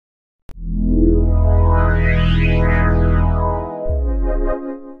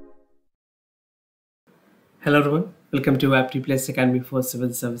Hello everyone, welcome to Apti Plus Academy for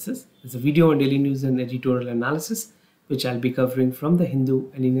Civil Services. It's a video on daily news and editorial analysis, which I'll be covering from the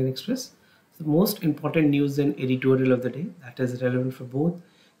Hindu and Indian Express. The most important news and editorial of the day that is relevant for both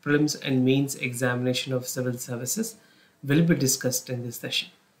prelims and mains examination of civil services will be discussed in this session.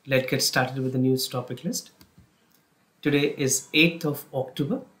 Let's get started with the news topic list. Today is 8th of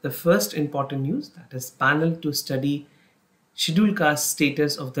October. The first important news, that is panel to study scheduled caste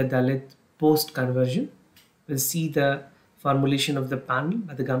status of the Dalit post-conversion. We'll see the formulation of the panel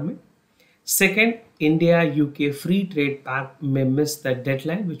by the government. Second, India-UK free trade pact may miss the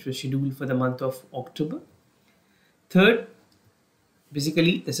deadline, which was scheduled for the month of October. Third,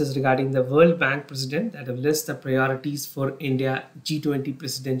 basically this is regarding the World Bank president that will list the priorities for India G20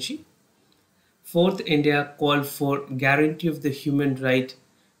 presidency. Fourth, India called for guarantee of the human right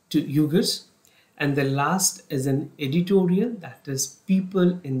to Uyghurs. And the last is an editorial, that is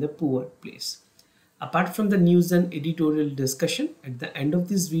people in the poor place. Apart from the news and editorial discussion, at the end of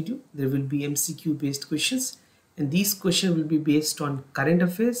this video, there will be MCQ based questions, and these questions will be based on current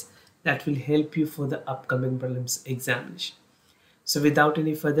affairs that will help you for the upcoming prelims examination. So without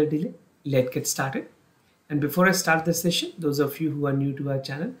any further delay, let's get started. And before I start the session, those of you who are new to our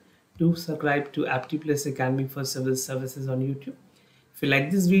channel, do subscribe to Apti Plus Academy for Civil Services on YouTube. If you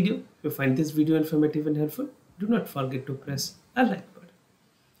like this video, if you find this video informative and helpful, do not forget to press a like button.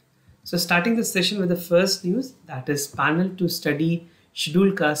 So starting the session with the first news, that is panel to study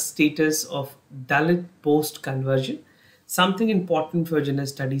scheduled caste status of Dalit post conversion, something important for General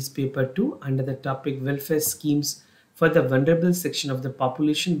Studies paper 2 under the topic welfare schemes for the vulnerable section of the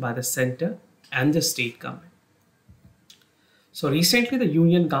population by the center and the state government. So recently the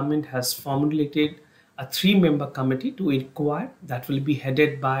union government has formulated a 3-member committee to inquire that will be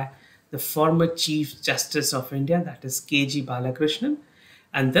headed by the former Chief Justice of India, that is KG Balakrishnan.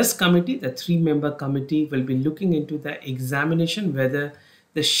 And this committee, the 3-member committee, will be looking into the examination whether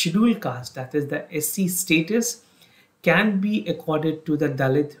the scheduled caste, that is the SC status, can be accorded to the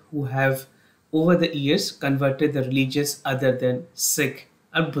Dalit who have over the years converted the religious other than Sikh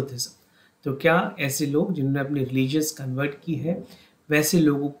or Buddhism. तो क्या ऐसे लोग जिन्होंने अपनी religious convert की है, वैसे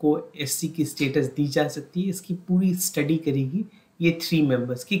लोगों को SC की status दी जा सकती है? इसकी पूरी study करेगी ये 3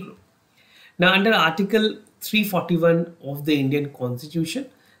 members की group. Now under Article 341 of the Indian Constitution,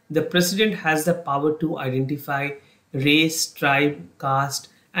 the President has the power to identify race, tribe, caste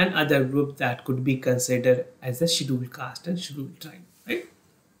and other group that could be considered as a scheduled caste and scheduled tribe, right?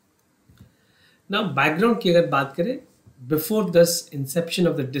 Now background की अगर बात करें, before this inception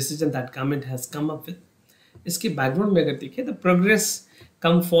of the decision that government has come up with, इसके background में अगर देखें, the progress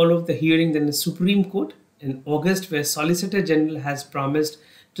come follow the hearing in the Supreme Court in August, where Solicitor General has promised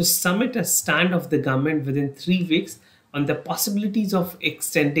to submit a stand of the government within 3 weeks on the possibilities of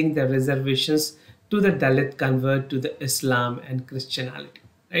extending the reservations to the Dalit convert to the Islam and Christianity,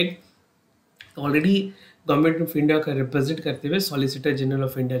 right? Already Government of India का represent करते हुए Solicitor General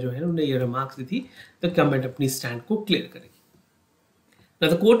of India जो है उन्होंने ये remarks दी थी, तो government अपनी stand को clear करेगी.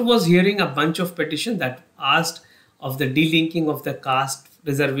 Now the court was hearing a bunch of petitions that asked of the delinking of the caste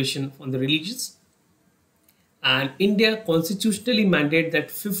reservation on the religions. And India constitutionally mandated that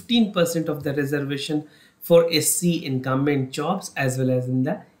 15% of the reservation for SC in government jobs as well as in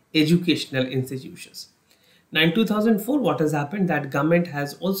the educational institutions. Now in 2004, what has happened, that government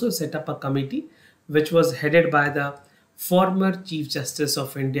has also set up a committee which was headed by the former Chief Justice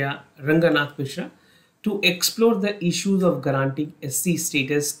of India, Ranganath Mishra, to explore the issues of granting SC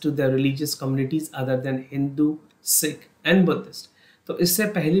status to the religious communities other than Hindu, Sikh and Buddhist. तो इससे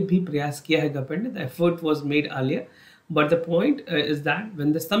पहले भी प्रयास किया है government ने. The effort was made earlier, but the point is that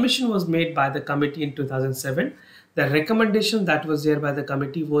when the submission was made by the committee in 2007, the recommendation that was there by the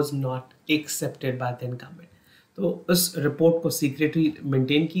committee was not accepted by then government. तो उस report को secretly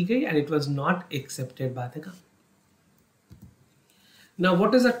maintain की गई and it was not accepted by the government. Now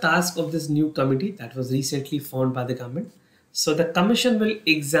what is the task of this new committee that was recently formed by the government? So the commission will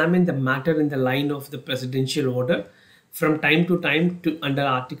examine the matter in the line of the presidential order from time to time to under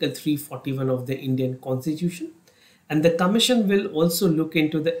Article 341 of the Indian Constitution, and the commission will also look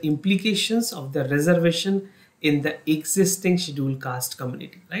into the implications of the reservation in the existing scheduled caste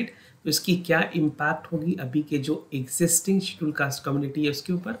community, right? तो इसकी क्या impact होगी अभी के जो existing scheduled caste community है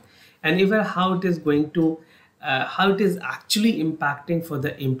उसके ऊपर, and even how it is going to how it is actually impacting for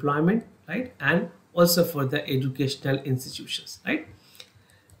the employment, right, and also for the educational institutions, right?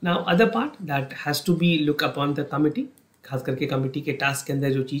 Now other part that has to be look upon the committee, खास करके committee के task के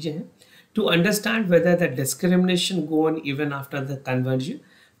अंदर जो चीजें हैं, to understand whether the discrimination go on even after the conversion,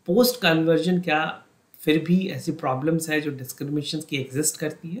 post conversion क्या फिर भी ऐसी प्रॉब्लम्स है जो डिस्क्रिमिनेशन की एग्जिस्ट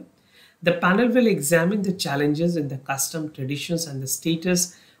करती है. The panel will examine the challenges in the custom, traditions, and the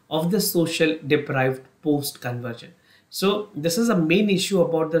status of the social deprived post-conversion. So this is a main issue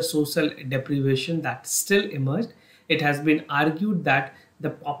about the social deprivation that still emerged. It has been argued that the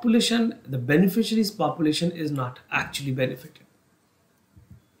population, the beneficiaries population is not actually benefited.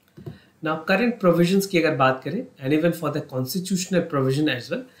 Now current provisions की अगर बात करें, and even for the constitutional provision as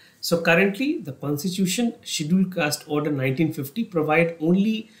well. So currently the Constitution Schedule Caste Order 1950 provide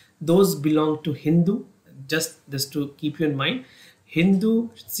only those belong to Hindu, just this to keep you in mind, Hindu,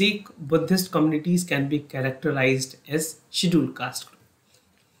 Sikh, Buddhist communities can be characterized as scheduled caste group.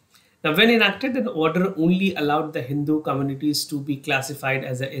 Now when enacted, the order only allowed the Hindu communities to be classified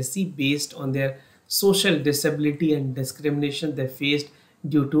as a SC based on their social disability and discrimination they faced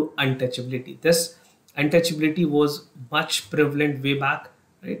due to untouchability. This untouchability was much prevalent way back,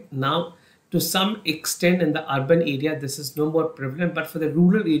 right? Now to some extent in the urban area this is no more prevalent, but for the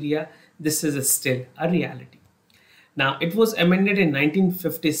rural area this is still a reality. Now it was amended in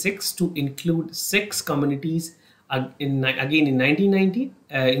 1956 to include 6 communities. Again in 1990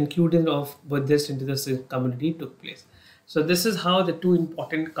 inclusion of Buddhists into the Sikh community took place. So this is how the 2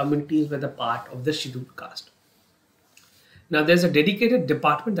 important communities were the part of the scheduled caste. Now there's a dedicated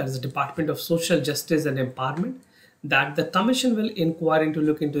department, that is the Department of Social Justice and Empowerment, that the commission will inquire into,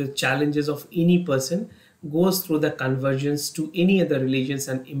 look into the challenges of any person goes through the conversions to any other religions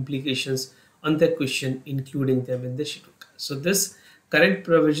and implications on the question, including them in the scheduled caste. So this current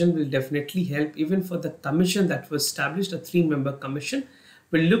provision will definitely help even for the commission that was established. A 3-member commission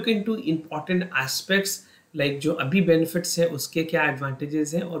will look into important aspects like जो अभी benefits है उसके क्या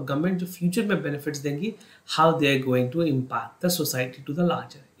advantages हैं, और government जो future में benefits देंगी, how they are going to impact the society to the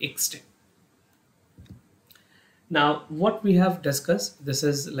larger extent. Now what we have discussed, this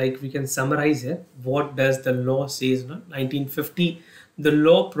is like we can summarize here. What does the law says? 1950, the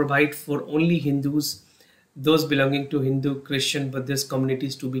law provide for only Hindus, those belonging to Hindu, Christian, Buddhist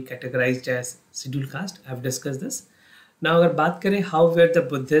communities to be categorized as scheduled caste. I have discussed this. Now अगर बात करें how were the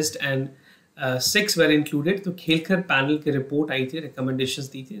Buddhist and Sikhs were included, तो खेलकर panel की report आई थी,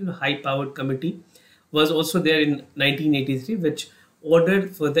 recommendations दी थी. High powered committee was also there in 1983 which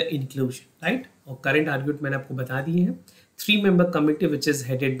ordered for the inclusion, right? और current argument मैंने आपको बता दिए हैं. 3-member committee which is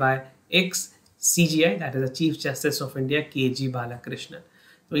headed by ex CGI, that is the Chief Justice of India, KG Balakrishnan.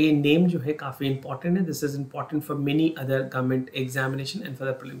 तो ये name जो है काफ़ी इंपॉर्टेंट है. This is important for many other government examination and for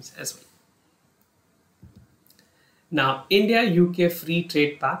the prelims as well. Now India UK Free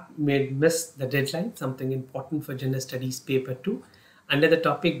Trade Pact may miss the deadline, something important for General Studies paper 2 under the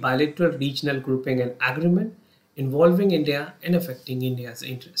topic bilateral regional grouping and agreement involving India and affecting India's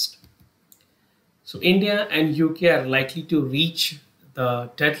interest. So India and UK are likely to reach the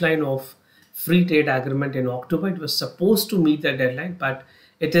deadline of free trade agreement in October. It was supposed to meet the deadline, but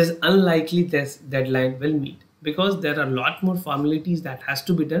it is unlikely this deadline will meet because there are a lot more formalities that has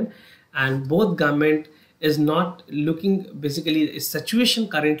to be done, and both government is not looking, basically the situation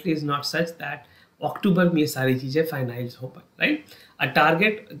currently is not such that October में ये सारी चीजें finalize हो पाए, right? A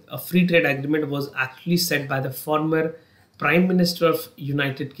target, a free trade agreement was actually set by the former Prime Minister of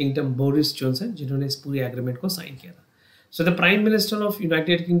United Kingdom Boris Johnson, जिन्होंने इस पूरी agreement को sign किया था. So the Prime Minister of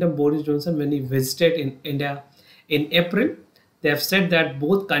United Kingdom Boris Johnson, when he visited in India in April, they have said that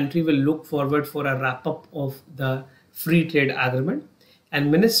both countries will look forward for a wrap up of the free trade agreement. And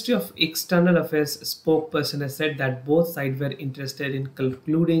Ministry of External Affairs spokesperson has said that both sides were interested in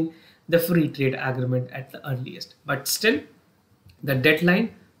concluding the free trade agreement at the earliest. But still, the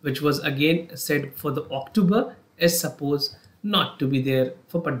deadline, which was again said for the October, is supposed not to be there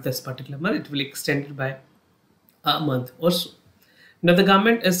for this particular month. It will extend it by a month or so. Now, the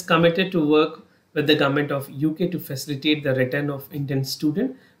government is committed to work with the government of UK to facilitate the return of Indian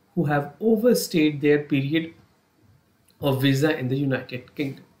students who have overstayed their period of visa in the United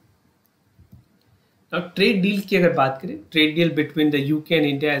Kingdom. Now, trade deal की अगर बात करें, trade deal between the UK and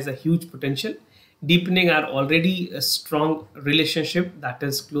India has a huge potential, deepening our already a strong relationship that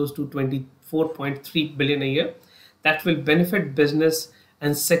is close to 24.3 billion a year, that will benefit business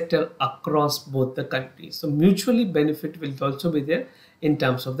and sector across both the countries. So mutually benefit will also be there in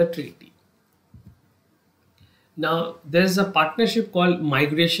terms of the trade deal. Now there's a partnership called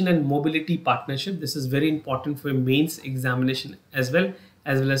Migration and Mobility Partnership. This is very important for mains examination as well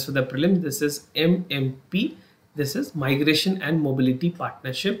as for the prelims. This is MMP. This is Migration and Mobility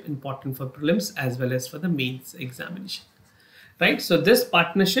Partnership, important for prelims as well as for the mains examination. Right. So this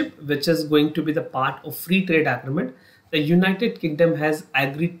partnership, which is going to be the part of free trade agreement, the United Kingdom has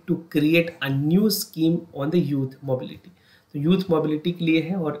agreed to create a new scheme on the youth mobility. तो youth mobility के लिए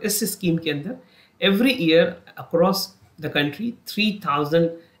है, और इस scheme के अंदर every year across the country 3,000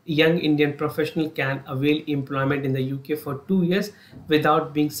 young Indian professional can avail employment in the UK for 2 years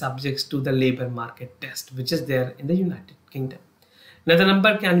without being subject to the labor market test, which is there in the United Kingdom. Now the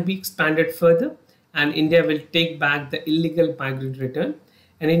number can be expanded further, and India will take back the illegal migrant return.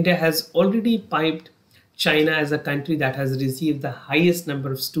 And India has already piped China as a country that has received the highest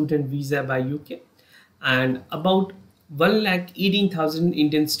number of student visa by UK, and about 1,18,000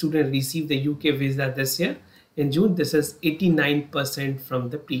 Indian students received the UK visa this year in June. This is 89% from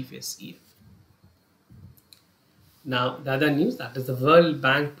the previous year. Now, the other news, that is the World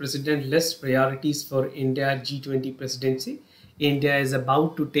Bank President lists priorities for India G20 presidency. India is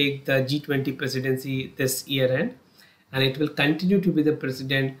about to take the G20 presidency this year end, and it will continue to be the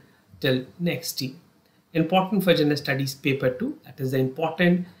president till next year. Important for General Studies Paper 2, that is the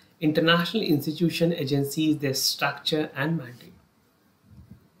important international institution agencies, their structure and mandate.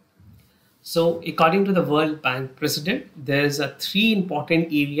 So according to the World Bank President, there's three important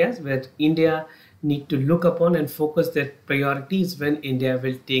areas where India need to look upon and focus their priorities when India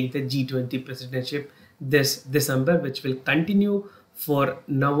will take the G20 presidency this December, which will continue for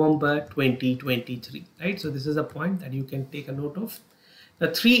November 2023, right? So this is a point that you can take a note of.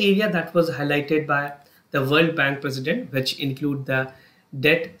 The three areas that was highlighted by the World Bank President, which include the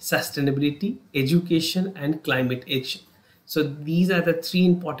debt, sustainability, education, and climate action. So these are the three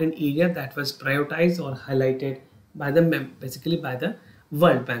important areas that was prioritized or highlighted by basically by the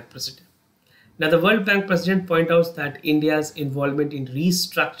World Bank President. Now the World Bank President points out that India's involvement in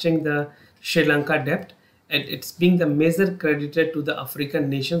restructuring the Sri Lanka debt, and it's being the major creditor to the African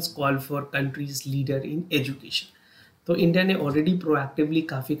nations call for countries leader in education. तो India ने already proactively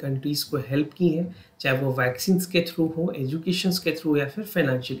काफ़ी countries को help की है, चाहे वो vaccine के through हो, एजुकेशन के थ्रू या फिर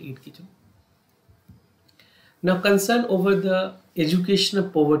फाइनेंशियल एड के through. Now, concern over the educational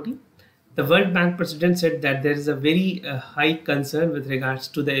poverty, the World Bank President said that there is a very high concern with regards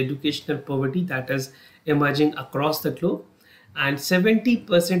to the educational poverty that is emerging across the globe, and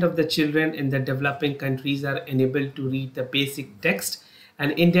 70% of the children in the developing countries are unable to read the basic text,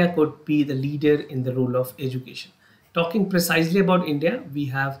 and India could be the leader in the role of education. Talking precisely about India, we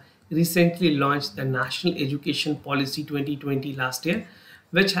have recently launched the National Education Policy 2020 last year,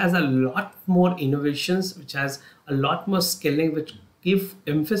 which has a lot more innovations, which has a lot more skilling, which give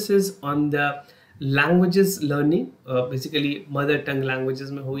emphasis on the languages learning, basically mother tongue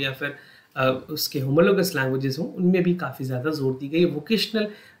languages में हो या फिर उसके homologous languages हो, उनमें भी काफ़ी ज़्यादा जोर दी गई, vocational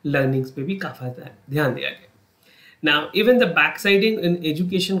learnings पे भी काफ़ी ध्यान दिया गया. Now, even the backsliding in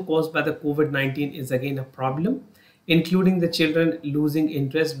education caused by the COVID-19 is again a problem, including the children losing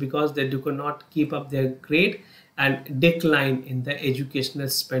interest because they do not keep up their grade, and decline in the educational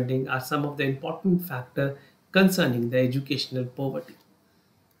spending are some of the important factors concerning the educational poverty.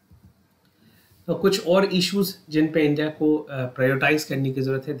 तो कुछ और issues जिन पे India को prioritise करने की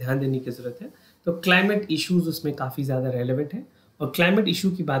ज़रूरत है, ध्यान देने की ज़रूरत है, तो क्लाइमेट इश्यूज उसमें काफ़ी ज़्यादा रेलेवेंट है. और क्लाइमेट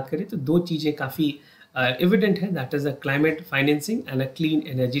इशू की बात करें तो दो चीज़ें काफ़ी एविडेंट है, that is a climate financing and a clean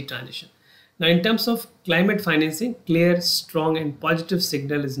energy transition. Now, in terms of climate financing, clear, strong, and positive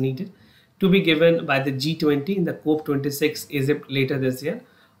signal is needed to be given by the G20 in the COP26 Egypt later this year,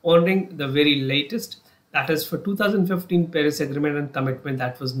 honoring the very latest, that is for 2015 Paris Agreement and commitment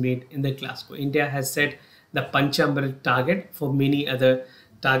that was made in the Glasgow. India has set the Panchamrit target for many other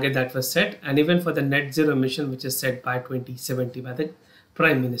targets that was set, and even for the net zero emission, which is set by 2070 by the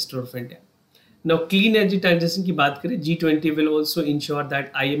Prime Minister of India. Now, clean energy transition की बात करें, G20 will also ensure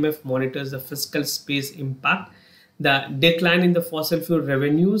that IMF monitors the fiscal space impact, the decline in the fossil fuel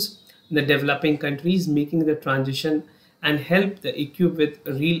revenues in the developing countries, making the transition and help the equip with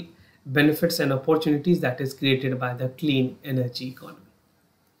real benefits and opportunities that is created by the clean energy economy.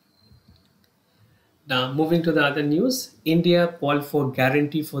 Now, moving to the other news, India called for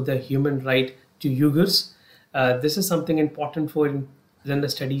guarantee for the human right to Uyghurs. This is something important for General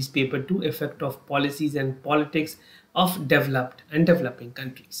Studies Paper 2, effect of policies and politics of developed and developing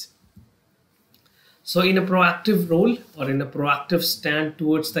countries. So in a proactive role or in a proactive stand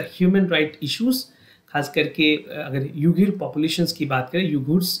towards the human right issues, खास करके अगर Uyghur populations की बात करें,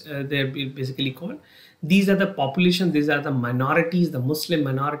 Uyghurs they are basically called, these are the population, these are the minorities, the Muslim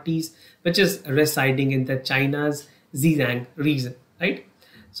minorities which is residing in the China's Xinjiang region, right?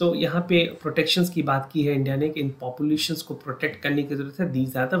 So यहाँ पे protections की बात की है इंडिया ने कि इन populations को protect करने की ज़रूरत है.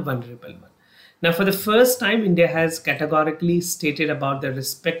 These are the vulnerable one. Now, for the first time, India has categorically stated about the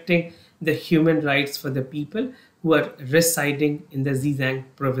respecting the human rights for the people who are residing in the Xinjiang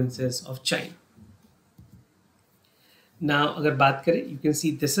provinces of China. Now, अगर बात करें, you can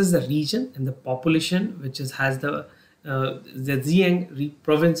see this is the region and the population which has the Xinjiang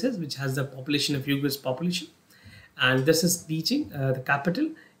provinces, which has the population of Uyghurs population. And this is Beijing, the capital.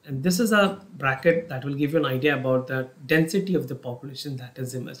 And this is a bracket that will give you an idea about the density of the population that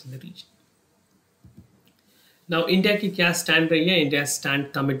is immersed in the region. Now, India की क्या stand रही है? India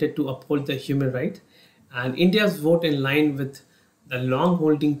stand committed to uphold the human right, and India's vote in line with the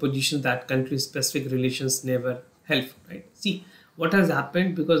long-holding position that country-specific relations never held. Right? See what has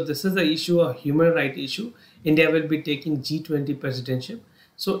happened, because this is the issue, a human right issue. India will be taking G20 presidency.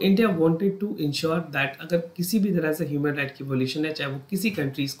 So India wanted to ensure that अगर किसी भी तरह से human right की violation है, चाहे वो किसी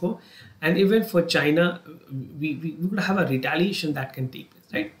countries को, and even for China, we would have a retaliation that can take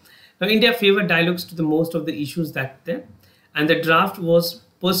place, right? Now, India favored dialogues to the most of the issues that there, and the draft was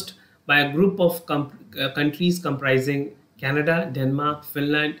pushed by a group of countries comprising Canada, Denmark,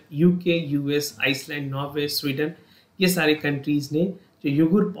 Finland, UK, US, Iceland, Norway, Sweden. ये सारे countries ने जो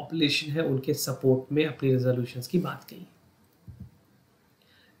युगुर population है उनके support में अपनी resolutions की बात कही.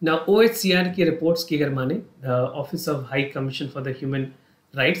 Now, OHCR की reports की अगर माने, the Office of High Commission for the Human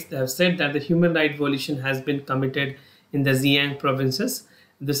Rights, they have said that the human right violation has been committed in the Xinjiang provinces.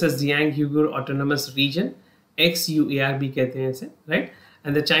 This is Xinjiang Uyghur Autonomous Region, XUAR भी कहते हैं इसे, right?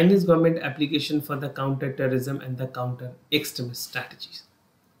 And the Chinese government application for the counter-terrorism and the counter-extremist strategies.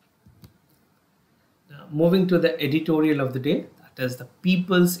 Now, moving to the editorial of the day, that is the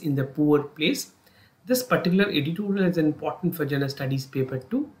peoples in the poor place. This particular editorial is important for General Studies paper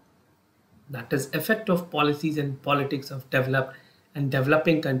 2. That is effect of policies and politics of developed and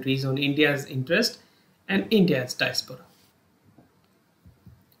developing countries on India's interest and India's diaspora.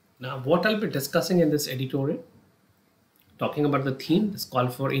 Now, what I'll be discussing in this editorial, talking about the theme, this call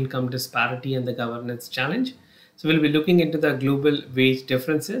for income disparity and the governance challenge. So we'll be looking into the global wage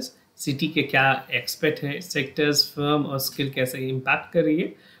differences, city के क्या expect हैं, sectors, firm और skill कैसे impact कर रही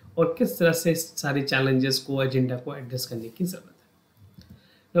है और किस तरह से सारे चैलेंजेस को, एजेंडा को एड्रेस करने की ज़रूरत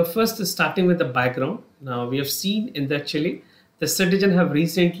है. Now, first starting with the background. Now, we have seen in the Chile, the citizens have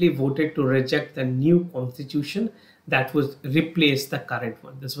recently voted to reject the new constitution that would replace the current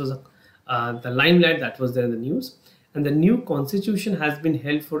one. This was the limelight that was there in the news. And the new constitution has been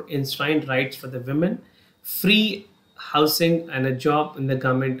held for enshrined rights for the women, free housing and a job in the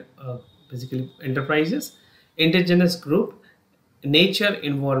government, basically enterprises, indigenous group, nature,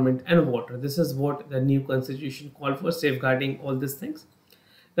 environment, and water. This is what the new constitution called for, safeguarding all these things.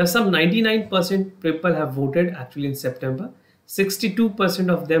 Now, some 99% people have voted actually in September. 62%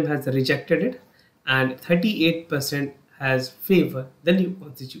 of them has rejected it, and 38% has favored the new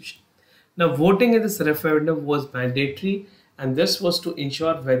constitution. Now, voting in this referendum was mandatory, and this was to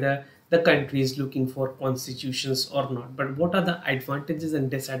ensure whether the country is looking for constitutions or not. But what are the advantages and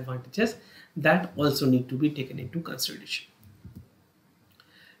disadvantages that also need to be taken into consideration.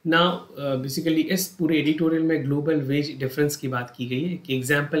 Now, basically इस पूरे editorial में global veg difference की बात की गई है, एक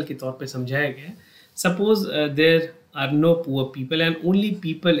example के तौर पे समझाया गया है. Suppose there are no poor people and only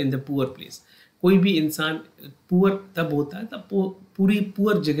people in the poor place. कोई भी इंसान पुअर तब होता है तब पूरी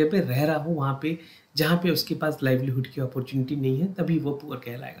पुअर जगह पे रह रहा हो, वहाँ पे जहाँ पे उसके पास लाइवलीहुड की अपॉर्चुनिटी नहीं है, तभी वो पुअर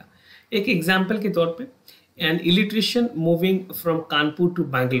कहलाएगा. एक एग्जाम्पल के तौर पे, an electrician moving from Kanpur to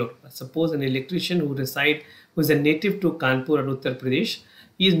Bangalore. Suppose an electrician who is a native to Kanpur or Uttar Pradesh,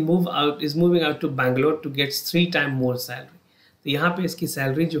 he is moving out to Bangalore to get 3 times more salary. तो यहाँ पे इसकी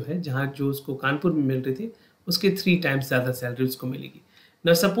salary जो है, जहाँ जो उसको कानपुर में मिल रही थी, उसके 3 times ज़्यादा सैलरी उसको मिलेगी.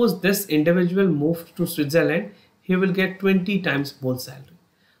 Now suppose this individual moves to Switzerland, he will get 20 times more salary.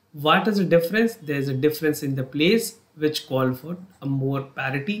 What is the difference? There is a difference in the place which call for a more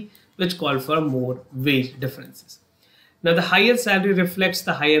parity, which call for more wage differences. Now, the higher salary reflects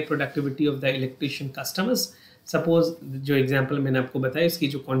the higher productivity of the electrician customers. Suppose जो example मैंने आपको बताया, इसकी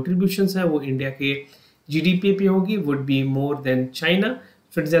जो contributions है वो India के GDP पे होगी, would be more than China,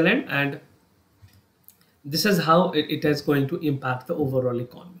 Switzerland, and this is how it is going to impact the overall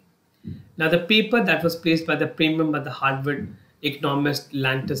economy. Now, the paper that was placed by the premium by the Harvard economist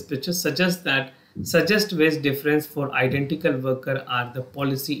Lantis Pitcher suggest wage difference for identical worker are the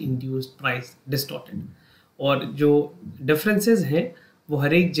policy induced price distorted. और जो differences हैं वो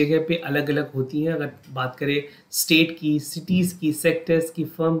हर एक जगह पे अलग अलग होती हैं. अगर बात करें स्टेट की, सिटीज़ की, सेक्टर्स की,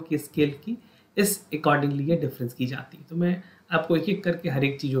 फर्म की, स्केल की, इस अकॉर्डिंगली ये डिफरेंस की जाती है. तो मैं आपको एक एक करके हर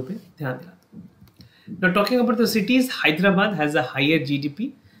एक चीज़ों पे ध्यान दिलाता हूँ. Now, talking about the cities, Hyderabad has a higher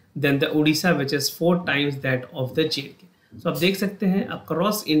GDP than the Odisha, which is 4 times that of the JK. So आप देख सकते हैं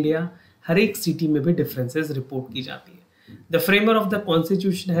अक्रॉस इंडिया हर एक सिटी में भी डिफरेंसेस रिपोर्ट की जाती है. The framer of the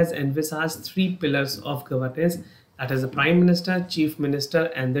constitution has envisaged 3 pillars of governance, that is the Prime Minister, Chief Minister,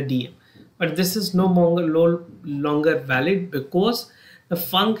 and the DM. But this is no longer valid because the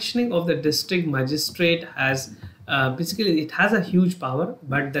functioning of the district magistrate has basically it has a huge power,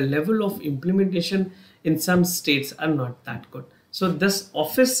 but the level of implementation in some states are not that good. So this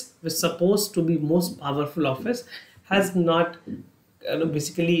office, which is supposed to be most powerful office, has not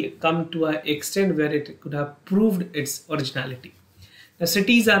basically come to an extent where it could have proved its originality. The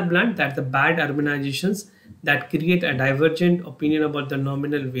cities are blunt that the bad urbanizations that create a divergent opinion about the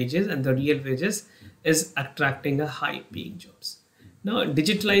nominal wages and the real wages is attracting a high paying jobs. Now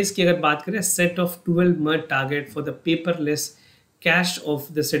digitalize की अगर बात करें, set of 12 month target for the paperless cash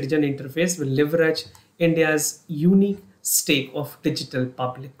of the citizen interface will leverage India's unique stake of digital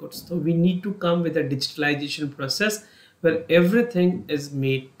public goods. So we need to come with a digitalization process where everything is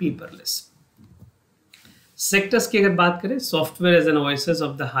made paperless. Sectors की अगर बात करें, software as an oasis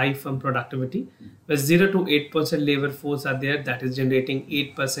of the high firm productivity, where 0 to 8% labor force are there that is generating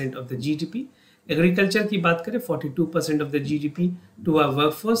 8% of the GDP. Agriculture की बात करें, 42% of the GDP to a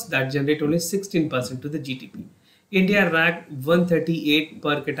workforce that generate only 16% to the GDP. India ranked 138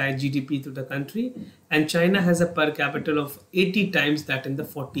 per capita GDP to the country, and China has a per capita of 80 times that in the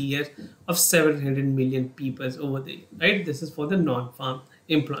 40 years of 700 million people over there, right? This is for the non-farm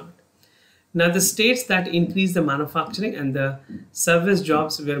employment. Now the states that increase the manufacturing and the service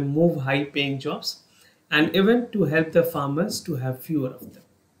jobs were move high paying jobs, and even to help the farmers to have fewer of them.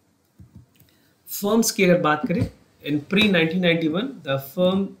 Firms की अगर बात करें, in pre-1991 the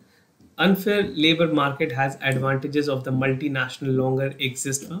firm unfair labor market has advantages of the multinational longer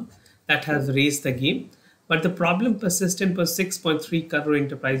exist firm that has raised the game, but the problem persistent for 6.3 crore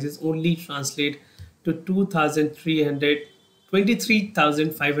enterprises only translate to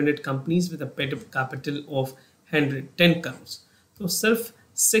 23,500 companies with a paid-up capital of 110 crores. तो सिर्फ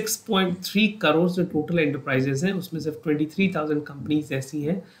 6.3 करोड़ जो total enterprises हैं उसमें सिर्फ 23,000 companies ऐसी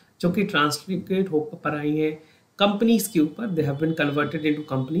हैं जो कि ट्रांसलेट होकर आई हैं कंपनीज के ऊपर. They have been converted into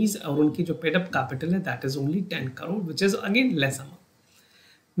companies और उनकी जो पेड अप कैपिटल है that is only 10 crore which is again less amount.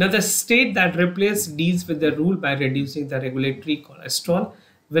 Now the state that replaces deals with the rule by reducing the regulatory cholesterol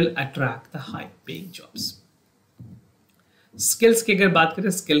will attract the high paying jobs. Skills की अगर बात करें,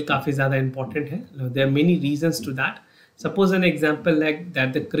 skill काफ़ी ज़्यादा important है. There are many reasons to that. Suppose an example like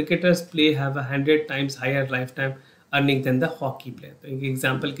that the cricketers play have 100 times higher lifetime earning than the hockey player. तो एक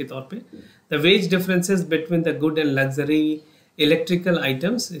example के तौर पे the wage differences between the good and luxury electrical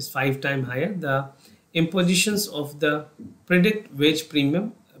items is 5 times higher. The impositions of the predict wage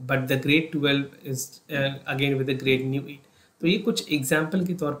premium but the grade 12 is again with the grade new 8. तो ये कुछ example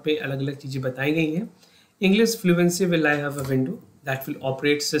के तौर पे अलग अलग चीज़ें बताई गई हैं. English fluency will have a window that will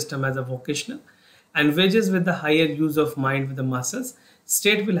operate system as a vocational, and wages with the higher use of mind with the masses.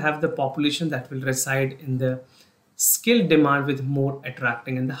 State will have the population that will reside in the skill demand with more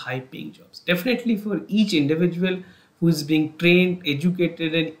attracting and the high paying jobs. Definitely for each individual who is being trained,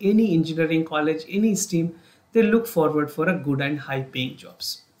 educated in any engineering college, any stream, they look forward for a good and high paying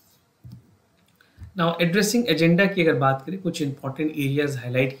jobs. Now addressing agenda की अगर बात करें, कुछ important areas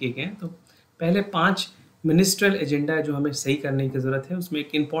highlight किए गए हैं. तो पहले 5 मिनिस्ट्रियल एजेंडा है जो हमें सही करने की ज़रूरत है. उसमें एक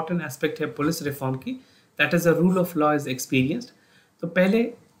इम्पॉर्टेंट एस्पेक्ट है पुलिस रिफॉर्म की, that is the rule of law is experienced. तो पहले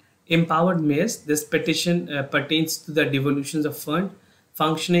empowered mayors, this petition pertains to the devolutions of fund,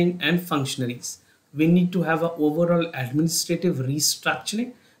 functioning and functionaries. We need to have an overall administrative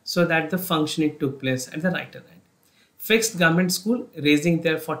restructuring so that the functioning took place at the right time. Fixed government school raising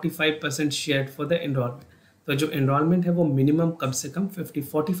their 45% share for the enrollment. तो जो enrollment है वो minimum कम से कम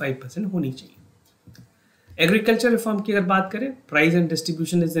 45% होनी चाहिए. Agriculture reform की अगर बात करें, price and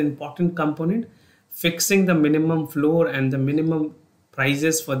distribution is an important component. Fixing the minimum floor and the minimum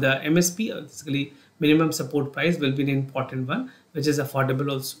prices for the MSP, basically minimum support price will be an important one which is affordable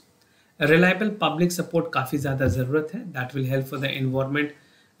also. Reliable public support काफ़ी ज़्यादा ज़रूरत है, that will help for the environment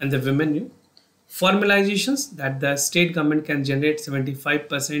and the women new. Formalizations that the state government can generate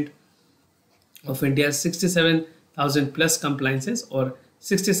 75% of India's 67,000 plus compliances or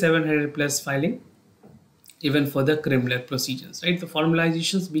 6,700 plus filing even for the criminal procedures, right? The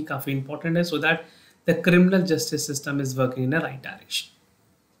formalizations be काफी important है so that the criminal justice system is working in the right direction.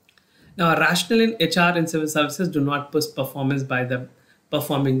 Now, rational in HR and civil services do not push performance by the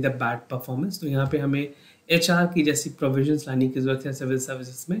performing the bad performance. तो यहाँ पे हमें HR की जैसी provisions लाने की जरूरत है civil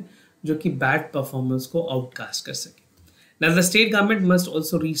services में जो कि bad performance को outcast कर सके. Now, the state government must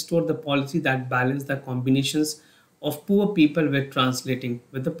also restore the policy that balance the combinations of poor people with translating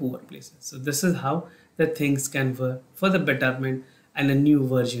with the poor places. So this is how the things can work for the betterment and a new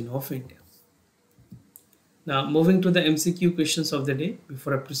version of India. Now moving to the MCQ questions of the day.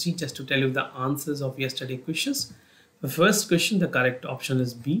 Before I proceed, just to tell you the answers of yesterday questions. For first question, the correct option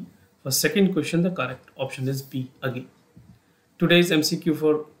is B. For second question, the correct option is B again. Today's MCQ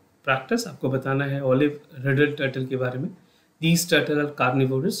for practice, आपको बताना है olive riddle turtle के बारे में. These turtle are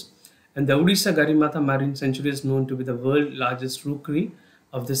carnivorous And the Odisha Garimata Marine Sanctuary is known to be the world's largest rookery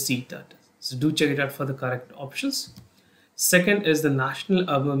of the sea turtle. So do check it out for the correct options. Second is the National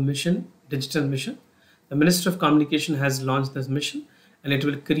Urban Mission, Digital Mission. The Minister of Communication has launched this mission, and it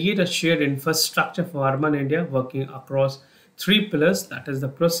will create a shared infrastructure for urban India working across three pillars, that is the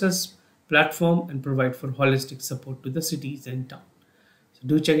process, platform, and provide for holistic support to the cities and town. So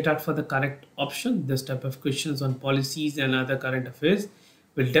do check it out for the correct option. This type of questions on policies and other current affairs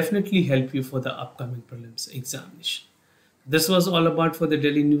will definitely help you for the upcoming prelims examination. This was all about for the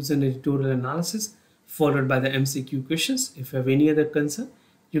daily news and editorial analysis, followed by the MCQ questions. If you have any other concern,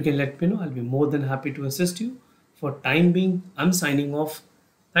 you can let me know. I'll be more than happy to assist you. For time being, I'm signing off.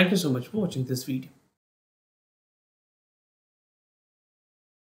 Thank you so much for watching this video.